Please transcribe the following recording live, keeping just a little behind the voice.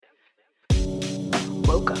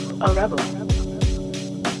Mocha, a rebel.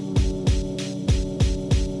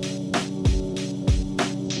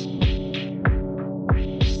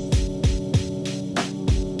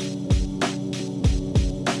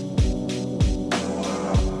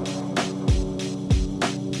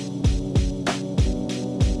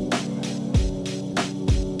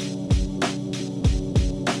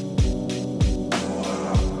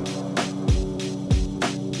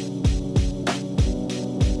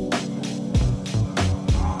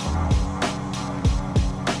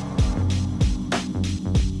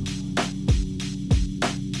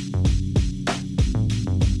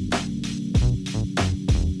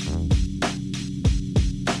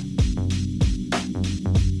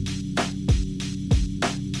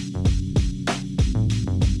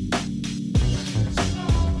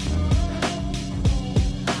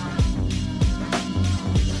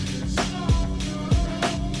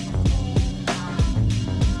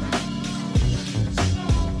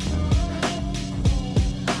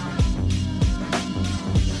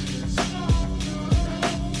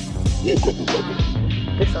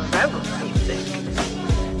 It's a rebel music.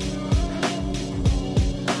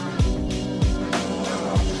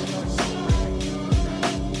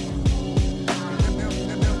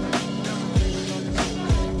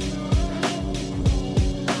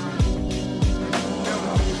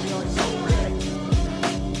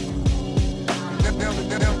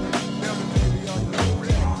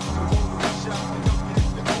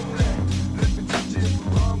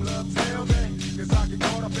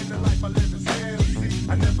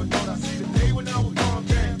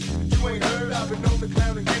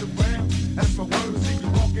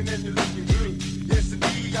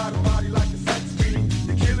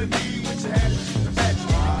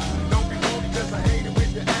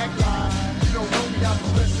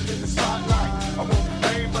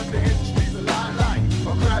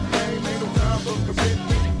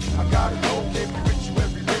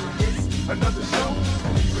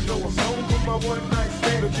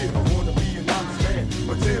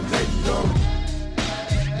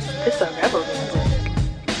 It's a rebel music.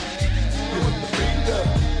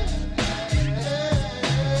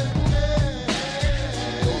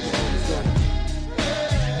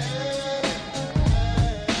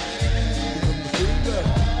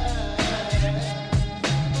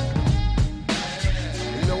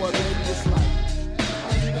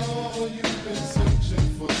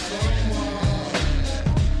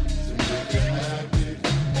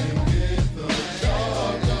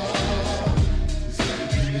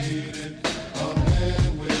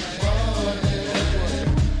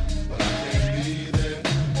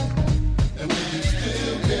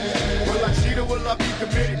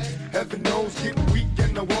 Heaven knows getting weak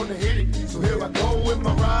and I wanna hit it. So here I go with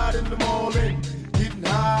my ride in the morning. Getting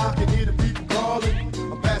high, I can hear the people calling.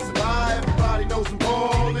 I'm passing by, everybody knows I'm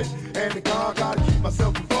calling. And the car gotta keep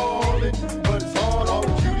myself from falling. But it's hard, all the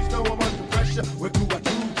cuties know I'm under pressure. What do?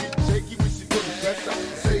 Get shaky, wish it couldn't press up.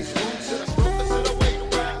 Say smooth, should I stroke or should I wait a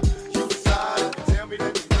while? You decide, tell me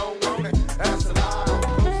that you don't want it. That's a lie,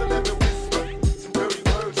 closer, let me whisper. Some dirty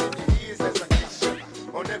words in your ears as I kiss you.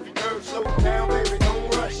 On every nerve, slow down, baby,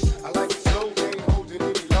 don't rush. I like it slow, ain't holding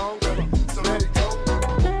any longer. So let it go.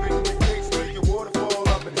 Open the gates to your waterfall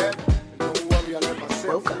up in heaven. And don't worry, I let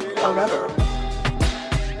myself Mocha, a rebel.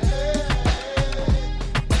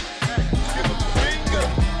 give up the finger.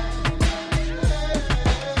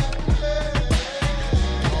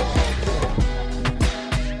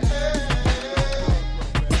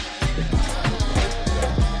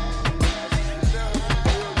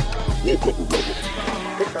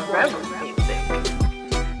 It's a rebel music.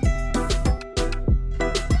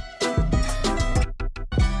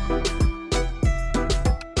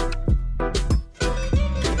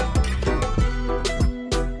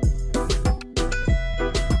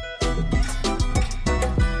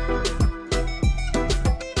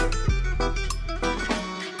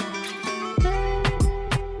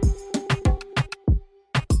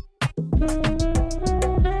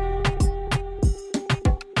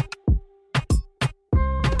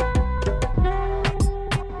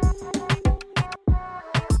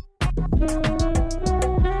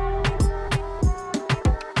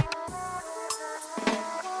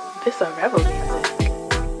 It's a rebel music.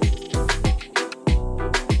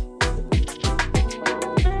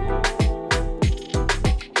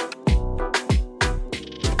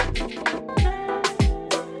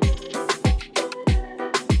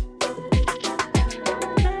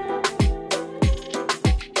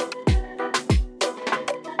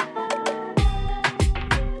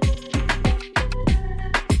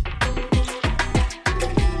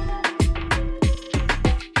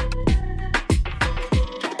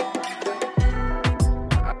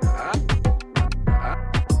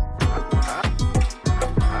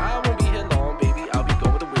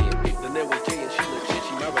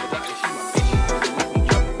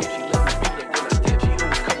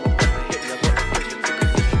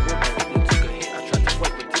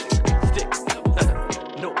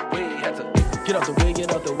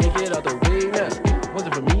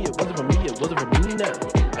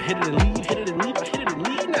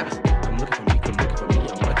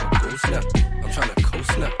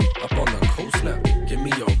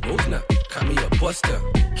 bust down.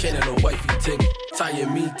 Can't have no wifey ting,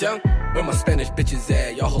 tying me down. Where my Spanish bitches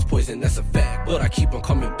at? Y'all hoes poison, that's a fact. But I keep on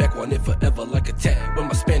coming back, want it forever like a tag. Where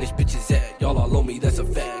my Spanish bitches at? Y'all all on me, that's a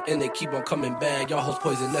fact. And they keep on coming back, y'all hoes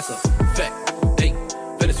poison, that's a fact. Hey,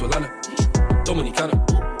 Venezuelana, Dominicana,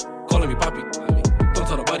 calling me papi. Don't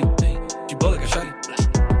tell nobody, she blow like a shotty.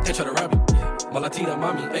 Can't try to rob me, my Latina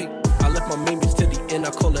mommy, hey. I left my main bitch to the end, I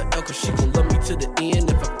call her L cause she gon' love me to the end.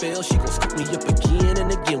 If I fail, she gon' scoop me up again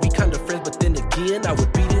and again. We kinda friends, but then again, I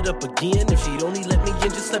would beat it up again. If she'd only let me in,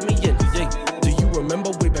 just let me in, yeah. Do you remember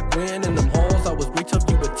way back when in them halls, I was way tough,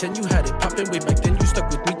 you were 10, you had it poppin' way back then. You stuck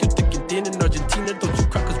with me through thick and thin in Argentina. Don't you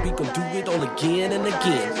cry cause we gon' do it all again and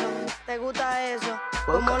again. ¿Te gusta eso?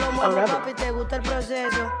 Como lo muevo, papi, te gusta el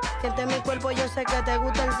proceso. Siente mi cuerpo, yo sé que te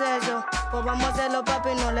gusta el sexo. Pues vamos a hacerlo, papi,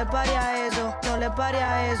 no le pare a eso. No le pare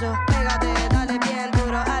a eso. Pégate, dale bien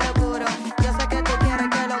duro, a lo puro. Yo sé que tú quieres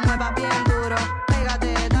que lo muevas bien duro.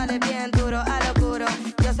 Pégate, dale bien duro, a lo puro.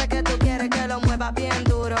 Yo sé que tú quieres que lo muevas bien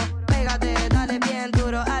duro. Pégate, dale bien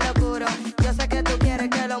duro, a lo puro. Yo sé que tú quieres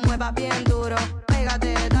que lo muevas bien duro.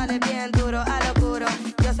 Pégate, dale bien duro, a lo puro.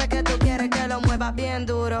 Yo sé que tú quieres que lo muevas bien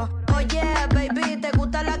duro. Oye, baby, ¿te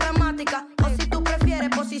gusta la gramática? O si tú prefieres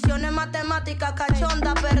posiciones matemáticas,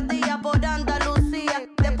 cachonda perdida por Andalucía.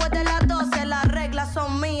 Después de las 12 las reglas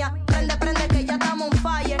son mías. Prende, prende que ya estamos on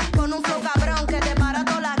fire. Con un flow cabrón que te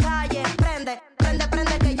barata la calle. Prende, prende,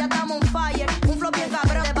 prende que ya estamos on fire. Un flow bien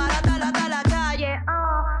cabrón te barata la calle.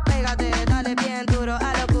 Pégate, dale bien duro,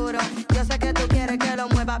 a lo puro. Yo sé que tú quieres que lo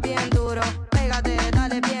muevas bien duro. Pégate,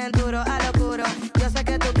 dale bien duro, a lo puro. Yo sé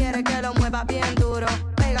que tú quieres que lo muevas bien duro.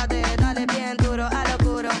 Pégate, dale bien duro, a lo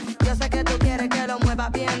puro. Yo sé que tú quieres que lo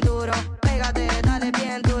muevas bien duro. Pégate, dale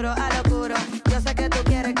bien duro, a lo puro. Yo sé que tú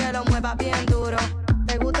quieres que lo muevas bien duro.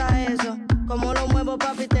 ¿Te gusta eso? Como lo muevo,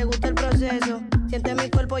 papi, te gusta el proceso. Siente mi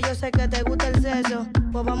cuerpo, yo sé que te gusta el sexo.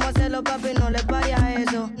 Pues vamos a hacerlo, papi, no le pare a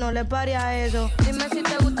eso. No le pare a eso. Dime si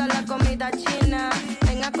te gusta la comida china.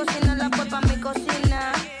 Ven a cocinarla pues pa' mi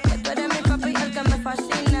cocina. Que tú eres mi papi, el que me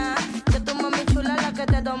fascina. Que tu mami chula la que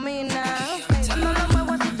te domina. Cuando lo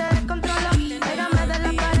muevo así te descontrolo. Pégame de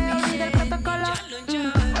la pared o sigue el protocolo.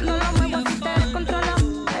 Cuando lo muevo así te descontrolo.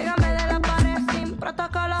 Pégame de la pared sin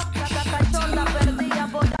protocolo. La cachonda perdida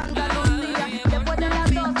por Andalucía. Después de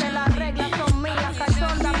las 12 las reglas son mías.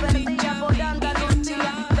 Cachonda perdida por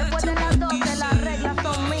Andalucía. Después de las 12 las reglas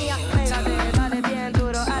son mías. Pégate, dale bien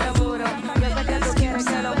duro, a lo puro. Yo sé que tú quieres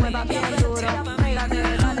que lo muevas bien duro.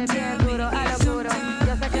 Pégate, dale bien duro, a lo puro.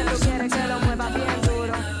 Yo sé que tú quieres que lo muevas bien duro.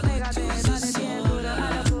 Pégate, dale bien duro, a lo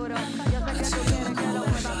puro. Yo sé que tú quieres que lo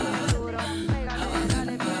muevas bien duro. Pégate,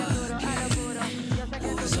 dale bien duro, a lo puro.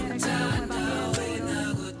 Yo sé que tú quieres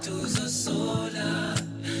que lo muevas bien duro.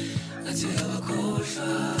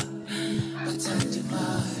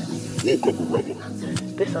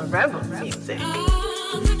 This a rebel music.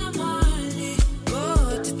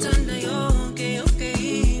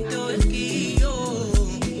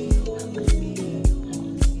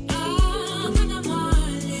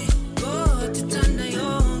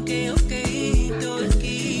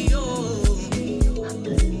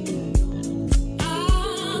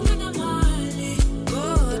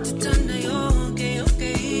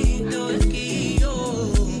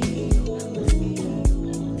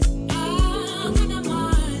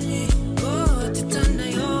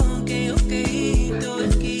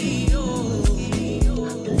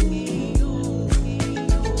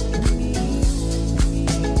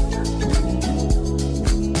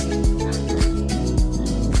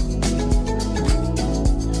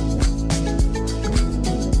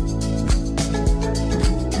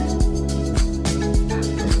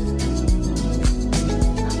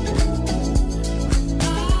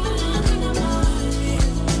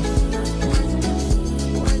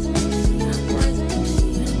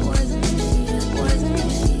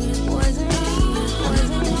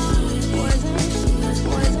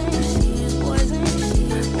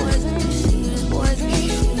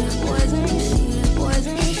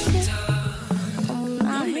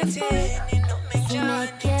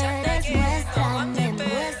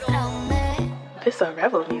 This a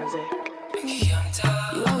rebel music.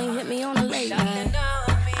 You only hit me on a late night.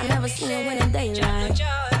 I never seen it when in daylight.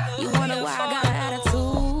 You wonder why I got an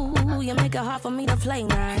attitude. You make it hard for me to play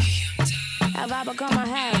nice. Have I become a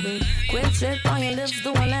habit? Quick trip on your lips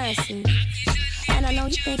doing acid. And I know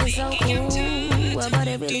you think it's so cool, well, but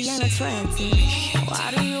it really ain't attractive.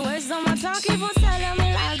 Why do you waste so much time? Keep on telling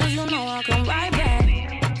me lies, cause you know I'll come right back.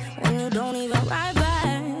 And you don't even write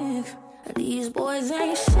back. These boys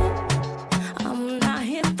ain't shit. I'm not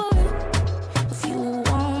here for it. If you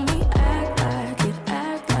want me, act like it,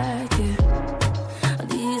 act like it.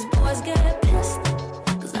 These boys get pissed,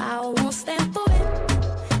 cause I won't stand for it.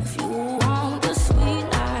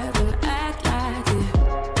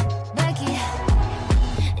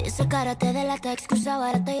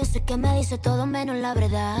 sé todo menos la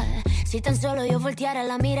verdad. Si tan solo yo volteara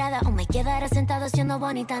la mirada o me quedara sentado siendo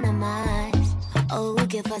bonita nada más. Oh,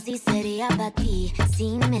 qué fácil sería para ti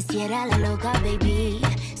si me hiciera la loca, baby.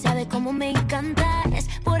 Sabes cómo me encantas,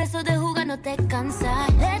 por eso de jugar no te cansas.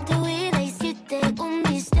 De tu vida hiciste un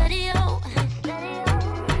misterio.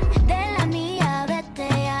 De la mía, vete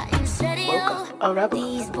ya en serio.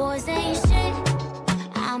 These boys ain't shit,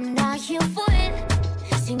 I'm not here for it.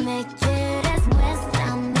 Si me quieres,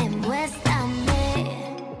 muéstrame, muéstrame.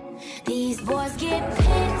 These boys get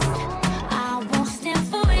pissed, I won't stand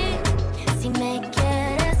for it. Si me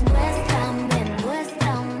quieres, muéstrame,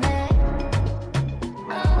 muéstrame.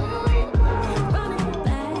 Running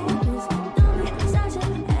backwards, don't be such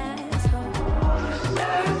an asshole.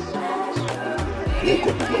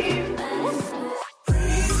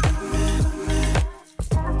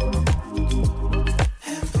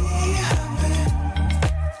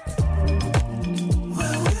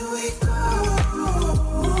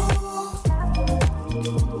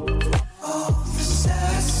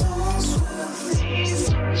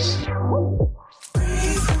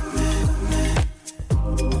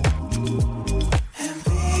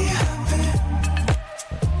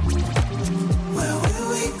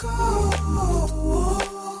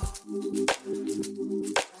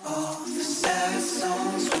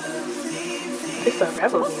 It's a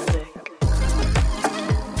rebel music.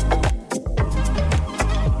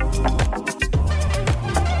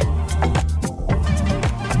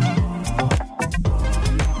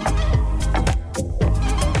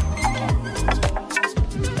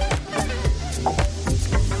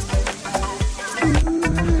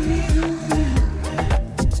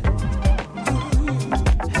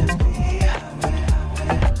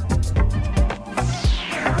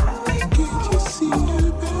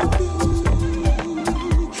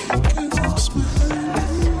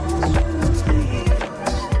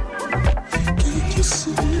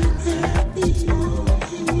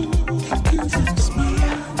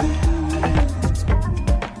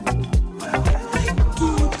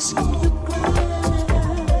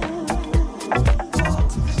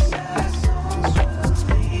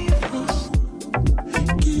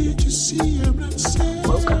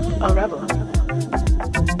 Welcome, a rebel.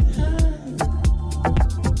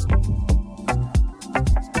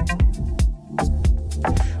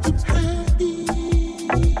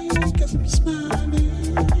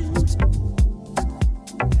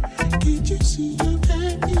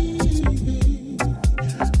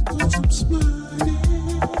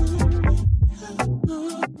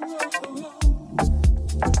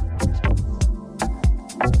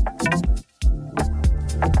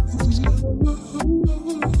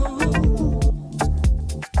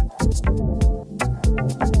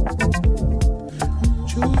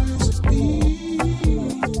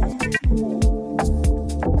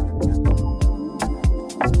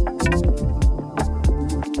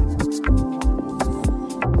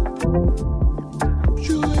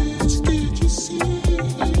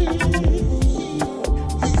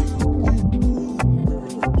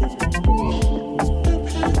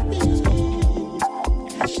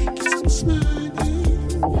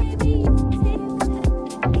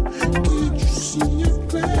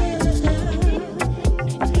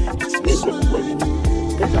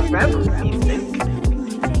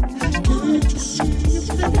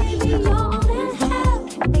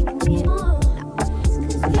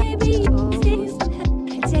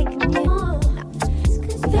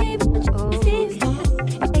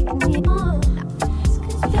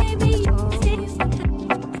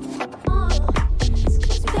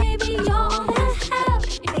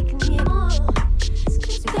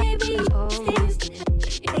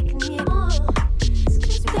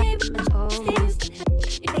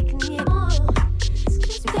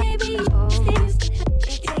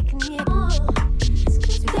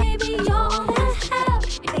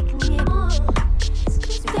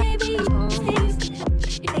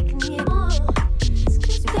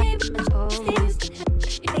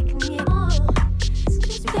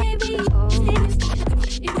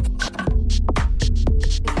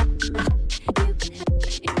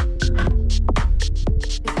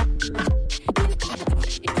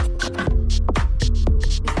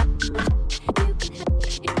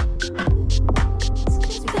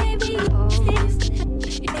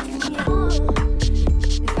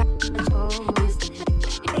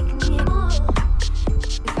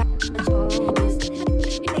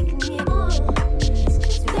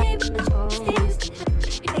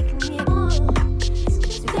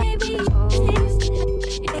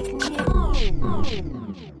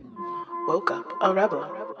 Woke up a rebel.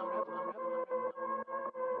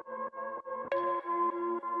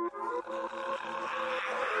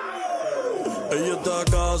 Ella está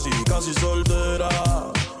casi soltera.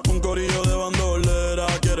 Un corillo de bandolera.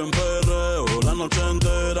 Quieren perreo la noche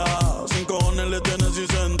entera. Sin cojones le tienen si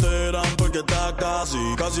se enteran. Porque está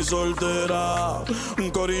casi soltera.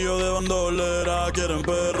 Un corillo de bandolera. Quieren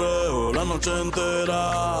perreo la noche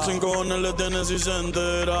entera. Sin cojones le tienen si se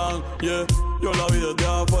enteran. Yeah, yo la vi desde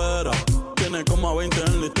afuera. Tiene como a 20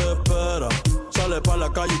 en lista de espera. Sale pa' la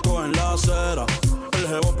calle y coge en la acera. El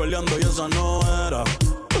jevo peleando y esa no era.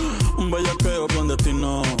 Un bellaqueo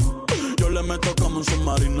clandestino. Yo le meto como un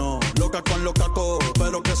submarino. Loca con los cacos,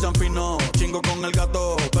 pero que sean finos. Chingo con el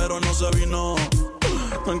gato, pero no se vino.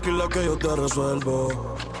 Tranquila que yo te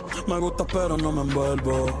resuelvo. Me gusta pero no me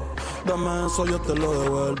envuelvo. Dame eso, yo te lo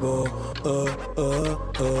devuelvo.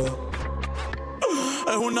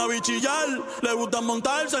 Es una bichillar, le gusta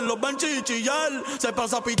montarse en los benches y chillar. Se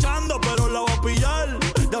pasa pichando, pero la va a pillar.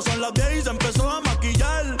 Ya son las 10 y se empezó a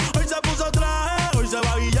maquillar. Hoy se puso traje, hoy se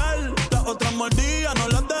va a guillar. Las otras mordidas no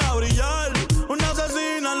las deja brillar. Una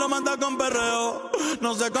asesina lo mata con perreo.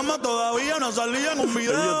 No sé cómo todavía no salía en un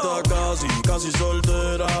video. Ella está casi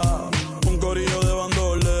soltera. Un corillo de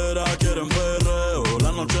bandolera. Quieren perreo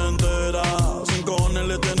la noche entera. Sin cojones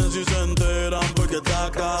le tienen si se enteran. Porque está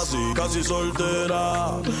casi soltera.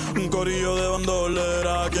 Un corillo de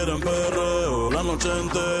bandolera. Quieren perreo la noche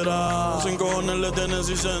entera. Sin cojones le tienen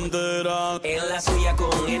si se enteran. En la suya con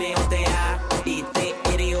N-O-T-A y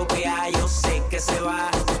T-R-O-P-A. Yo sé que se va.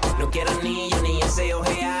 No quiero anillo ni ese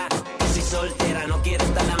ojea. Casi soltera, no quiero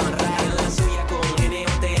estar amarrada. En la suya con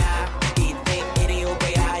N-O-T-A y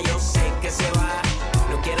T-R-O-P-A. Yo sé que se va.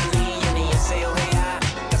 No quiero anillo ni ese ojea.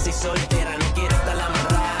 Casi soltera, no quiero estar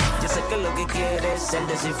amarrada. Yo sé que lo que quieres es el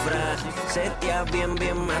descifrar. Sería bien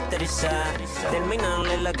masterizar.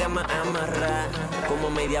 Terminarle la cama amarrar. Como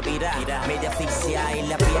media viral, media asfixia. Y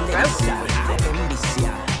la piel de lisa, de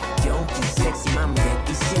envicia. Junkie sexy, mami,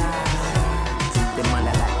 desquicia. De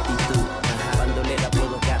mala la actitud. Cuando le la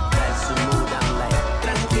puedo captar su mood. I'm like,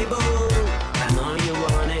 tranqui boo, I know you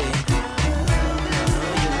want it.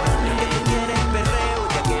 Lo que tú quieres es perreo,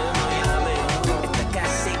 ya que no llame. Está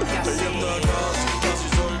casi Casi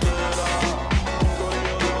soltera. Un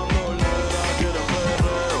corillo de bandolera. Quieren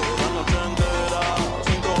perreo la noche entera.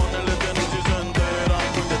 Sin cojones le tienen si se enteran.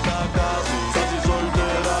 Porque está casi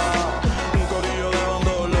soltera. Un corillo de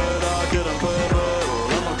bandolera. Quieren perreo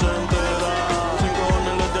la noche entera. Sin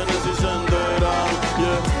cojones le tienen si se enteran.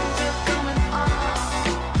 Yeah.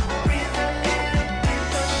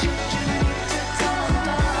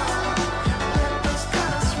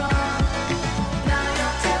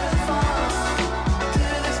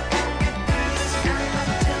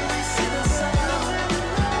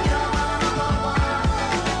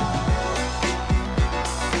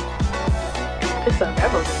 It's a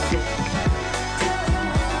rebel music.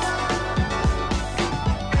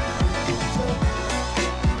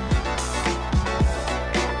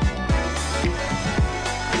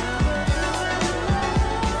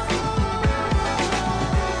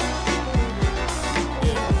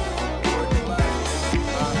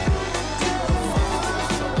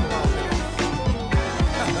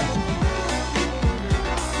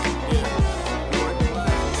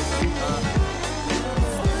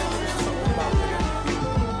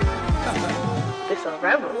 It's a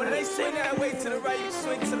rebel. When they swing that way to the right, you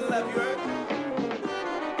swing to the left, you heard?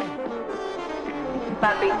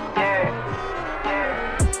 Papi,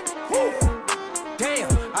 Woo! Damn,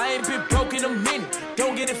 I ain't been broke in a minute.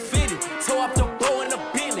 Don't get it fitted. Toe off the bow in the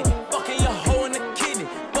Bentley. Fucking your hoe in the kidney.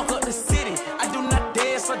 Fuck up the city. I do not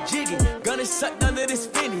dance or jiggy. Gun is sucked under this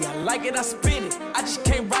Fendi. I like it, I spin it. I just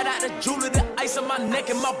came right out the jewelry, the ice on my neck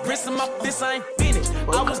and my wrist and my fist. I ain't finished.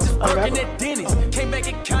 I was just working at Denny's. Came back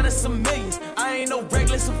and counted some millions. I ain't no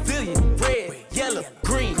regular civilian. Red, yellow,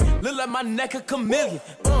 green. Look like my neck a chameleon.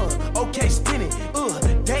 Okay, spin it.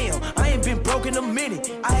 Damn, I ain't been broke in a minute.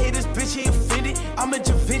 I hate this bitch, he offended. I'm a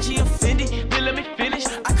Da Vinci offended. Then let me finish.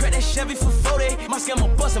 I cracked that Chevy for 40. My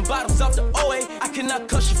scammer busting bottles off the OA. I cannot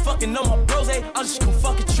cuss you fucking on my bros. I'm just gonna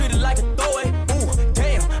fucking treat it like a throwaway. Ooh,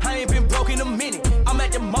 damn, I ain't been broke in a minute. I'm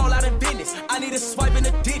at the mall out in business. I need a swipe in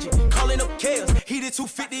a digit. Calling up Kales. He did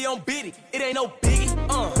 250 on Biddy. It ain't no biggie.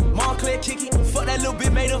 Montclair kick it. Fuck that little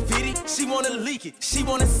bit made a viddy. She wanna leak it. She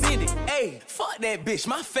wanna send it. Ayy, fuck that bitch.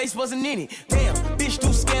 My face wasn't in it. Damn, bitch do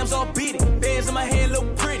scams all beat it. Bands in my hand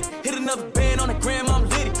look pretty. Hit another band on the gram, I'm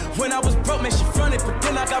litty. When I was broke, man, she fronted. But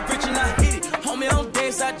then I got rich and I hit it. Homie, I don't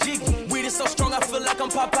dance, I jiggy. Weed is so strong, I feel like I'm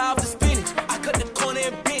Popeye off the spinach. I cut the corner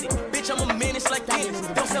and bend it. Bitch, I'm a menace like Dennis.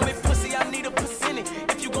 Don't sell me pussy, I need a percentage.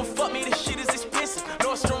 If you gon' fuck me, this shit is expensive.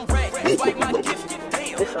 Nordstrom rack, wipe my gift.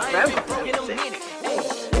 Damn, I ain't been broke in a minute.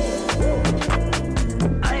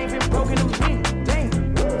 I ain't been broke in a minute. Damn.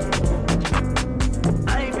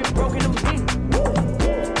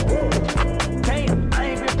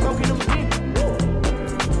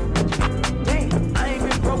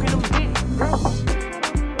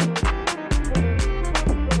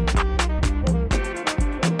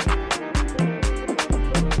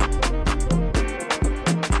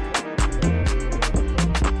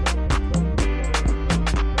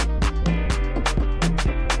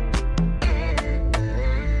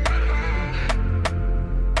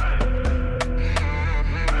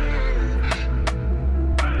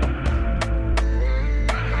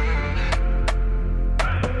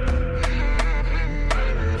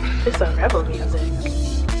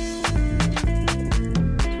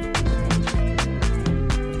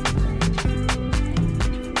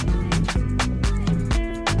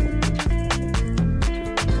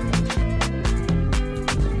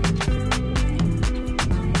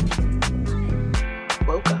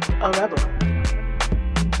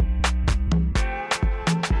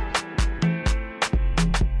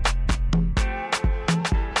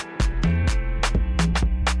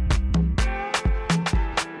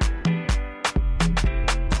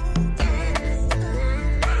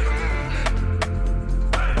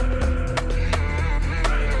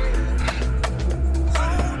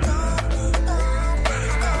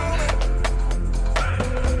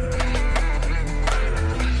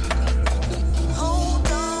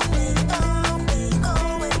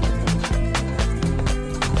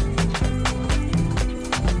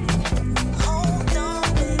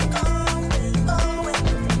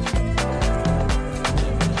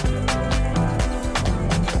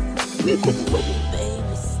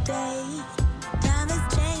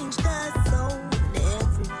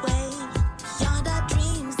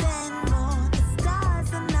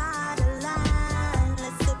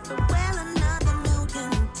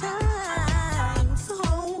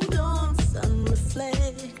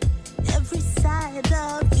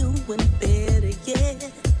 inside of you and better yet,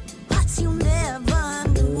 what you never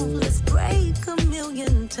knew. Let's break a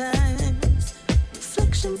million times.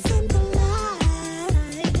 Reflections in the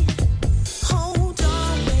light. Hold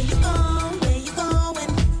on, where you going, where you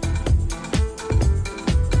going?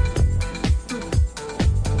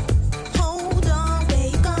 Hold on, where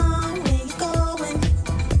you going, where you going?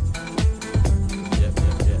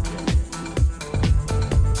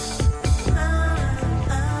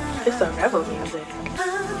 It's a rebel music.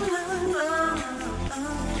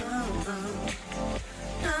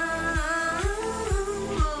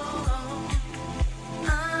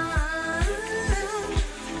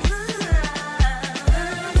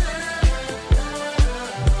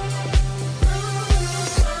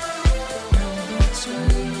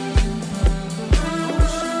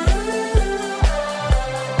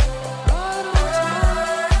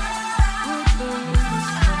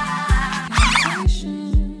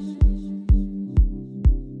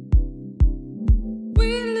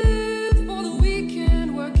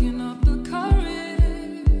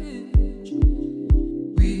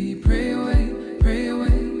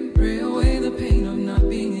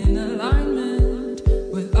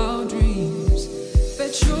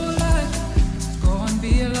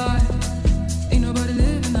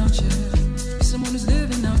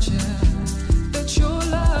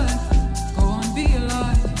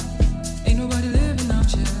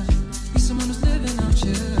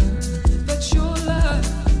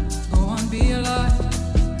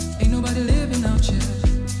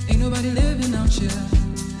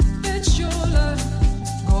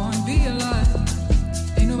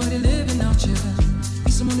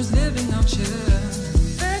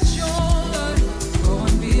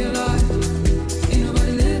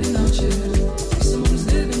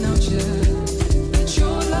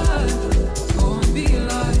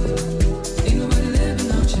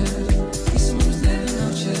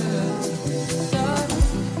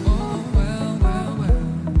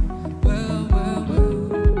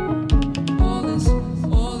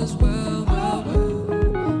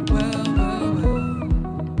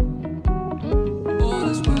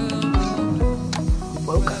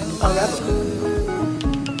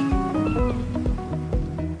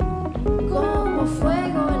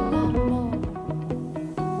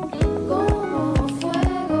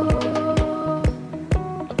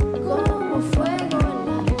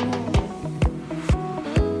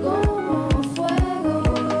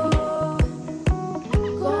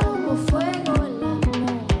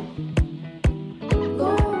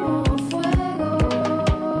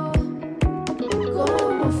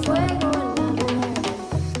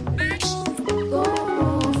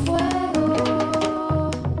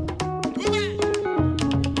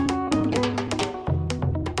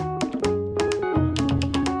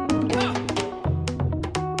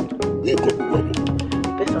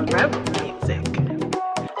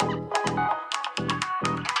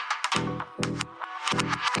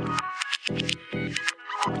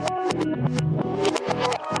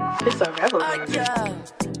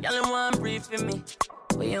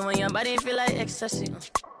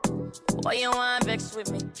 Why you want vex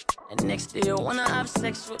with me? And next day you wanna have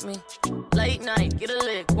sex with me. Late night, get a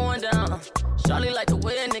lick, going down. Charlie like the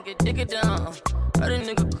way a nigga dig it down. Heard a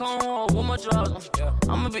nigga come home with my drawers on.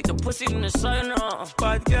 I'ma beat the pussy in the side now.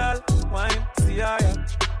 Bad girl, wine, see ya.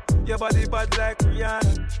 Your body bad like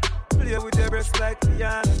Rihanna. Play with your breasts like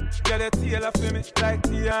Rihanna. Get a tail off me like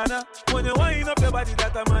Tiana. When you wind up your body,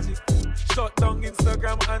 that a magic. Shut down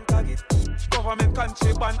Instagram and tag it. Government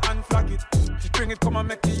country ban and flag it. Bring it, come and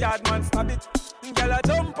make the yard man stab it. Girl a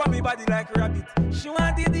jump on me body like rabbit. She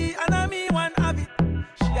want the D and I me one have it.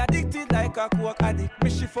 She addicted like a coke addict. Me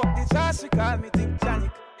she fuck the jar, she call me Dick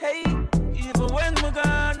Janik. Hey, even when me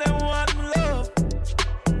gone, them want me love.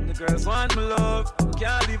 The girls want me love.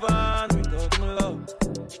 Can't live on without me love.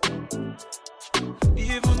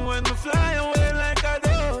 Even when we fly away like a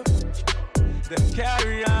dove, them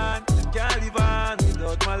carry on, them can't live on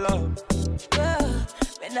without my love. Yeah,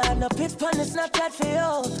 when I have no pics on the Snapchat for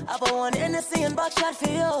you, I bought one Hennessy and back shot for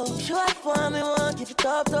you. Short for me, won't give it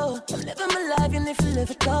up though. I'm living my life, and if you live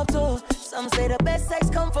it up though. Some say the best sex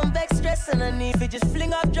come from vex stress, and I need to just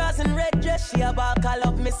fling up drawers and red dress. She about call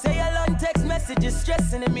up me, say a long text messages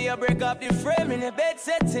stressing, and me I break up the frame in the bed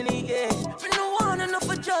setting it, yeah. Me no want enough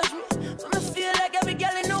for judge me, but me feel like every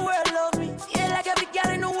girl in the world love me. Yeah, like every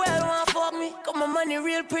girl in the world want fuck me. Got my money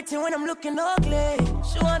real pretty when I'm looking ugly.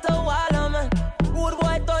 She want a waller man, good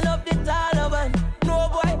boy turn up the taller man. No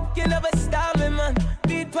boy can never stop me man.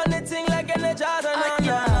 Beat pon the thing like an Jordan man.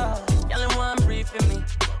 Y'all want breathe for me.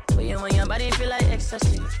 But you want your body feel like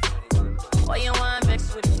ecstasy. Why you want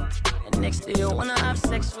vex with me? And next day you wanna have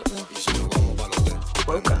sex with me.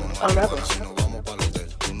 marihuana. Si nos vamos pa'l hotel,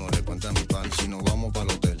 tú no le cuentas a mi pan. Si nos vamos pa'l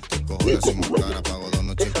hotel, te cojo y hacemos cara, pago 2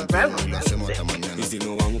 noches contigo y lo hacemos hasta mañana. Y si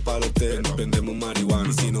nos vamos pa'l hotel, prendemos marihuana.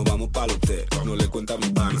 Y si nos vamos pa'l hotel, no le cuentas a mi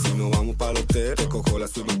pan. Si nos vamos pa'l hotel, te cojo la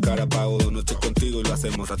hacemos cara, pago 2 noches contigo y lo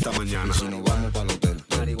hacemos hasta mañana. Y si nos vamos pa'l hotel,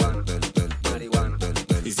 marihuana, marihuana.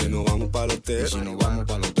 Y si nos vamos pa'l hotel, si nos vamos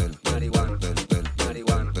pa'l hotel, marihuana,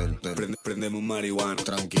 marihuana. Prendemos marihuana.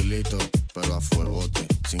 Tranquilito, pero a fuegote,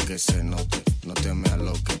 sin que se note. No te me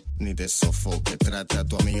aloques, ni te sofoque. Trate a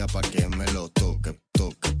tu amiga pa' que me lo toque,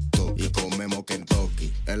 toque, toque. Y comemos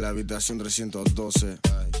Kentucky. En la habitación 312.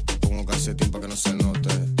 Pongo calcetín pa' que no se note.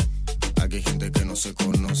 Aquí hay gente que no se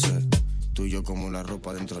conoce. Tú y yo como la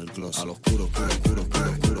ropa dentro del closet. Al oscuro, oscuro, oscuro, oscuro,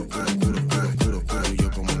 oscuro, oscuro, oscuro, oscuro, oscuro, oscuro. Tú y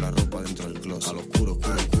yo como la ropa dentro del closet. Al oscuro,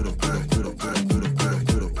 oscuro, oscuro, oscuro, oscuro, oscuro, oscuro, oscuro,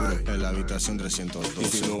 oscuro, oscuro. En la habitación 312. Y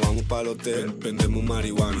si nos vamos pa'l hotel, prendemos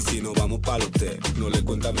marihuana. Y si nos vamos pa'l hotel, no le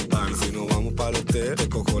cuentas mi pan. Y si nos vamos pa'l hotel, te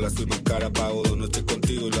cojo la firma cara, pago 2 noches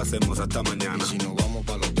contigo y lo hacemos hasta mañana. Y si nos vamos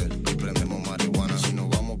pa'l hotel, y prendemos marihuana. Si nos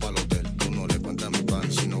vamos pa'l hotel, tú no le cuentas mi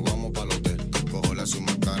pan. Si nos vamos pa'l hotel, te cojo la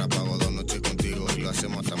suma cara, pago 2 noches contigo y lo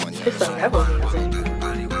hacemos hasta mañana. It's a rebel music.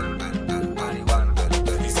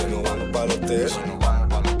 Y si nos vamos pa'l hotel,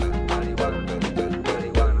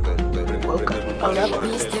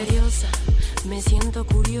 misteriosa, me siento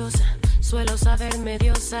curiosa, suelo saberme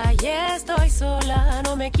diosa y estoy sola,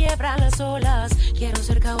 no me quiebran las olas, quiero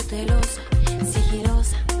ser cautelosa,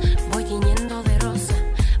 sigilosa, voy tiñendo de rosa,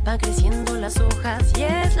 van creciendo las hojas y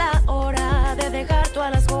es la hora de dejar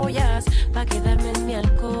todas las joyas pa' quedarme en mi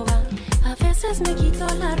alcoba. A veces me quito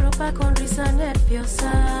la ropa con risa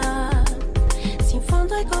nerviosa, sin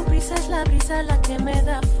fondo y con prisa es la brisa la que me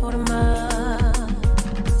da forma.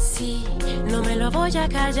 Sí, no me lo voy a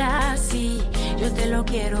callar, sí, yo te lo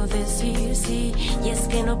quiero decir, sí, y es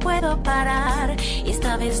que no puedo parar, y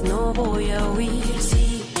esta vez no voy a huir,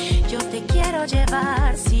 sí, yo te quiero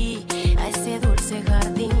llevar, sí, a ese dulce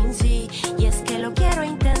jardín, sí, y es que lo quiero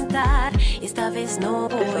intentar, esta vez no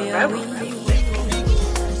voy a huir.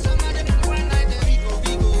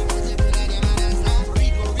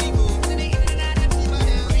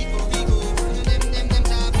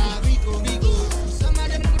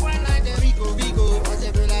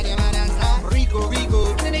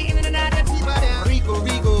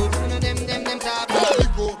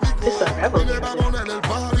 Vine pa' poner el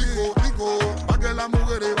party, rico, pa' que las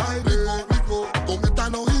mujeres bailen, rico, con esta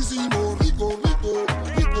nos hicimos rico, rico,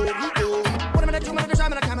 rico, rico. Put 'em in the two, 'em in the drum,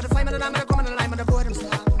 'em in the cam, 'em in the flame, 'em in the lamb, 'em in the come, 'em in the lime, 'em in the boredom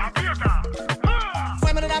style.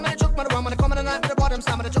 Flame in the dam, 'em in the choke, 'em in the rum, 'em in the come, 'em in the line, 'em in the bottom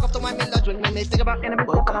style, 'em in the choke off the wine, 'em in the drink, when they think about enemy,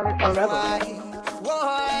 come on, it's why. Whoa,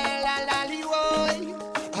 la la li, whoa.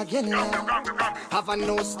 Again, have a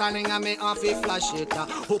no standing and me off a flash it.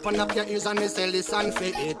 Open up your ears and me say listen for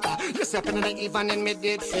it. You step in the even and me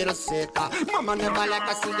did feel sick. Mama never like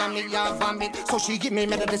I see and me have vomit. So she give me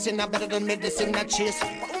medicine better than medicine that chase.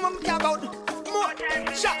 What am I about? More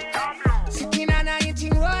shot. Sitting and I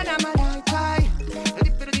eating one I'm a long time.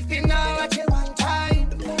 Dip in now at you one time.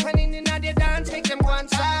 When in the dance make them one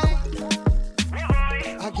side.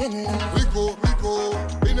 Again, rico, rico.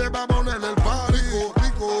 Vine pa' ponerle el party.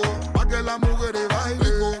 Pa' que las mujeres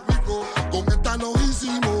bailen, rico, con esta nos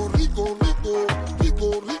hicimos rico, rico,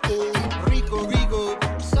 rico, rico, rico, rico.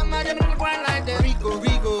 Some of them look like the rico,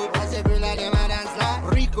 rico. I said, girl, I them a dance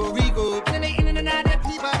like rico, rico. In and out the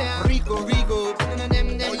people there, rico, rico.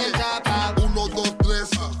 Them top. 1, 2, 3,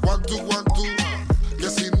 1, 2, 1, 2. Que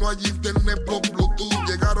si no hay internet por Bluetooth,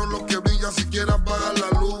 llegaron los que brillan si quieren apagar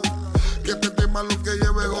la luz. Que este tema lo que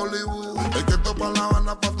lleve Hollywood. Es que esto pa' La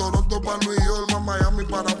Habana, pa' Toronto, pa' New York, pa' Miami,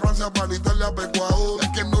 para Francia, para Italia, pa' Ecuador. Es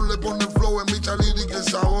que no le ponen flow en mi chaliri que el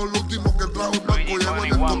sabor. Lo último que trajo el banco llevo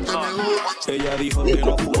en el contenedor. Ella dijo que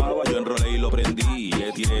no fumaba, yo enrolé y lo prendí.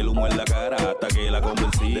 Le tiré el humo en la cara hasta que la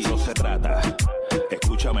convencí. De eso se trata.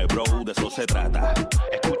 Escúchame, bro, de eso se trata.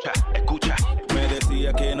 Escucha, escucha. Me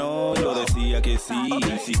decía que no, yo decía que sí.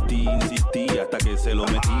 Insistí, insistí hasta que se lo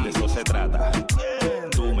metí. De eso se trata.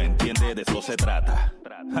 Tú me entiendes, de eso se trata.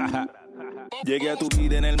 Llegué a tu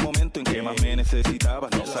vida en el momento en que más me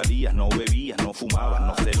necesitabas. No salías, no bebías, no fumabas.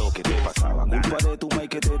 No sé lo que te pasaba. Culpa de tu mai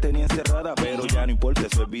que te tenía encerrada. Pero ya no importa,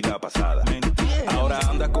 eso es vida pasada. Ahora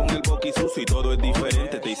andas con el boqui sucio y todo es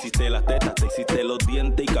diferente. Te hiciste las tetas, te hiciste los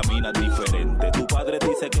dientes y caminas diferente. Tu padre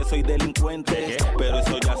dice que soy delincuente, pero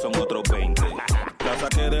eso ya son otros 20. La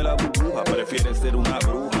saqué de la burbuja, prefiere ser una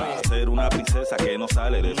bruja. Ser una princesa que no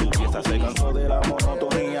sale de su pieza. Se cansó de la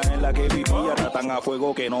monotonía en la que vivía. Está tan a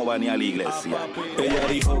fuego que no va ni a la iglesia. Ella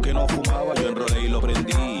dijo que no fumaba, yo enrolé y lo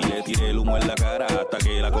prendí. Le tiré el humo en la cara hasta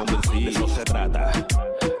que la convencí. De eso se trata.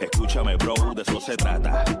 Escúchame, bro, de eso se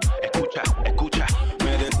trata. Escucha, escucha.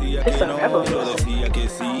 Me decía que no, yo decía que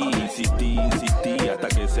sí.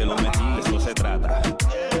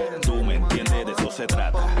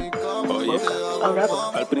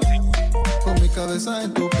 Al principio. Con mi cabeza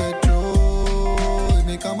en tu pecho y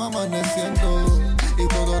mi cama amaneciendo. Y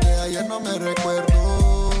todo de ayer no me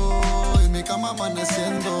recuerdo. Y mi cama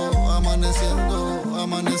amaneciendo, amaneciendo,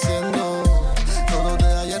 amaneciendo. Todo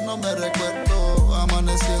de ayer no me recuerdo.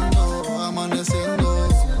 Amaneciendo, amaneciendo.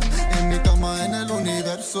 En mi cama en el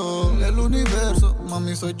universo. El universo,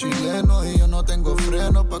 mami soy chileno y yo no tengo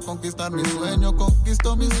freno pa' conquistar mi sueño.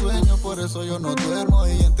 Conquisto mi sueño, por eso yo no duermo.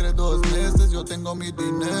 Y entre 2 meses yo tengo mi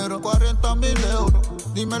dinero. 40,000 euros,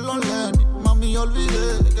 dímelo Lenny. Mami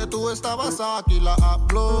olvidé que tú estabas aquí, la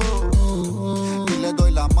hablo y le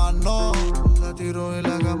doy la mano. La tiro en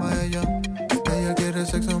la cama a ella. Ella quiere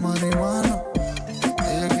sexo marihuana.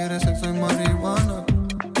 Ella quiere sexo y marihuana.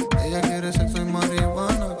 Ella quiere sexo y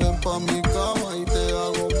marihuana. Ven pa' mi cama y te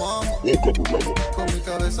hago mama. Con mi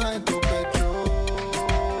cabeza en tu pecho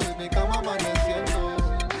y mi cama amaneciendo.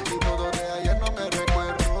 Y todo de ayer no me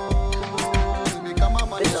recuerdo. Y mi cama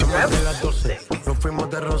amaneciendo. Somos de las 12, nos fuimos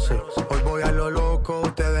de roce. Hoy voy a lo loco,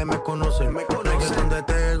 ustedes me conocen. Reggaeton de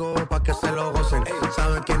Tego pa' que se lo gocen.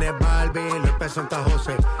 Saben quién es Barbie, le peso en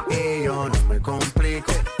José. Y yo no me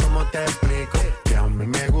complico, ¿cómo te explico? Que a mí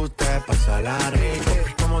me gusta pasarla rico.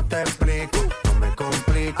 ¿Cómo te explico? No me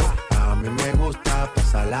complico. A mí me gusta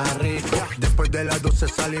pasarla rico. Después de las 12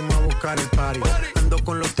 salimos a buscar el party. Ando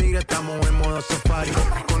con los tigres, estamos en modo safari.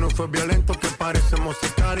 Con un fue violento que parecemos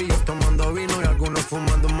sicari. Yo tomando vino y algunos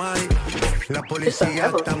fumando mari. La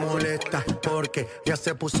policía está molesta porque ya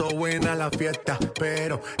se puso buena la fiesta.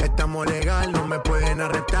 Pero estamos legal, no me pueden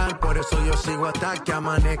arrestar. Por eso yo sigo hasta que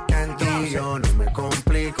amanezca en ti. Yo no me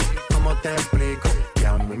complico, ¿cómo te explico? Que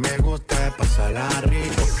a mí me gusta pasarla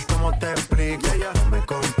rico. ¿Cómo te explico? No me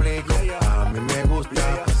complico, a mí me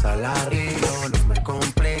gusta pasarla rico. No me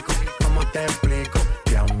complico, ¿cómo te explico?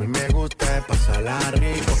 Que a mí me gusta pasarla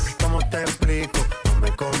rico. ¿Cómo te explico? No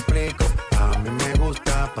me complico, a mí me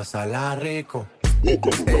gusta pasarla rico. Ey,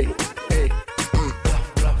 ey, ey,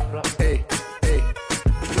 ey,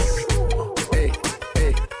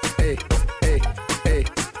 ey, ey.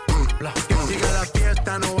 Que siga la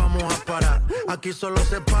fiesta, no vamos a parar. Aquí solo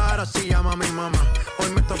se para si llama mi mamá. Hoy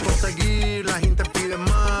me tocó seguir, la gente pide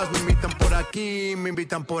más. Me invitan por aquí, me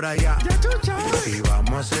invitan por allá. Y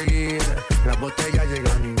vamos a seguir, las botellas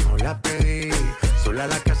llegan y no las pedí. Sola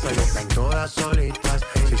la casa ya están todas solitas.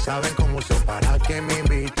 Si saben cómo uso, para que me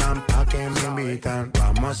invitan, pa' que me invitan.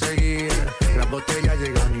 Vamos a seguir, las botellas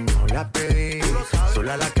llegan y no las pedí.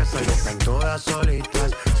 Sola la casa ya están todas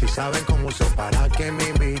solitas. Si saben cómo uso, para que me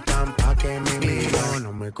invitan, pa' que me invitan. Yo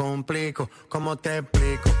no me complico, ¿cómo te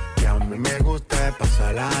explico? Que a mí me gusta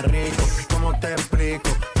pasarla rico. ¿Cómo te explico?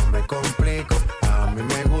 No me complico, a mí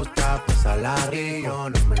me gusta pasarla rico. Yo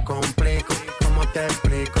no me complico, ¿cómo te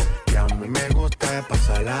explico? Que a mí me gusta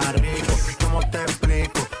pasarla rico. ¿Cómo te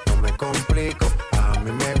explico? No me complico, a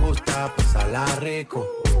mí me gusta pasarla rico.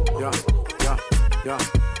 Ya, ya, ya,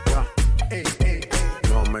 ya. Ey, ey, ey.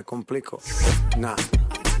 No me complico, nah,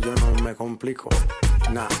 yo no me complico,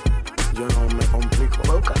 nah, yo no me complico.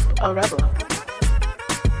 Woke up a rebel.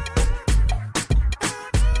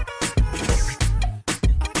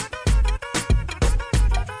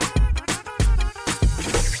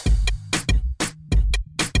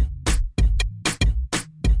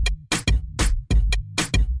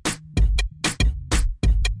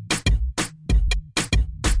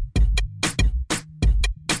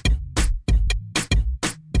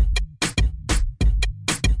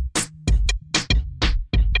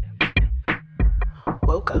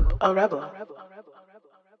 Woke up a rebel.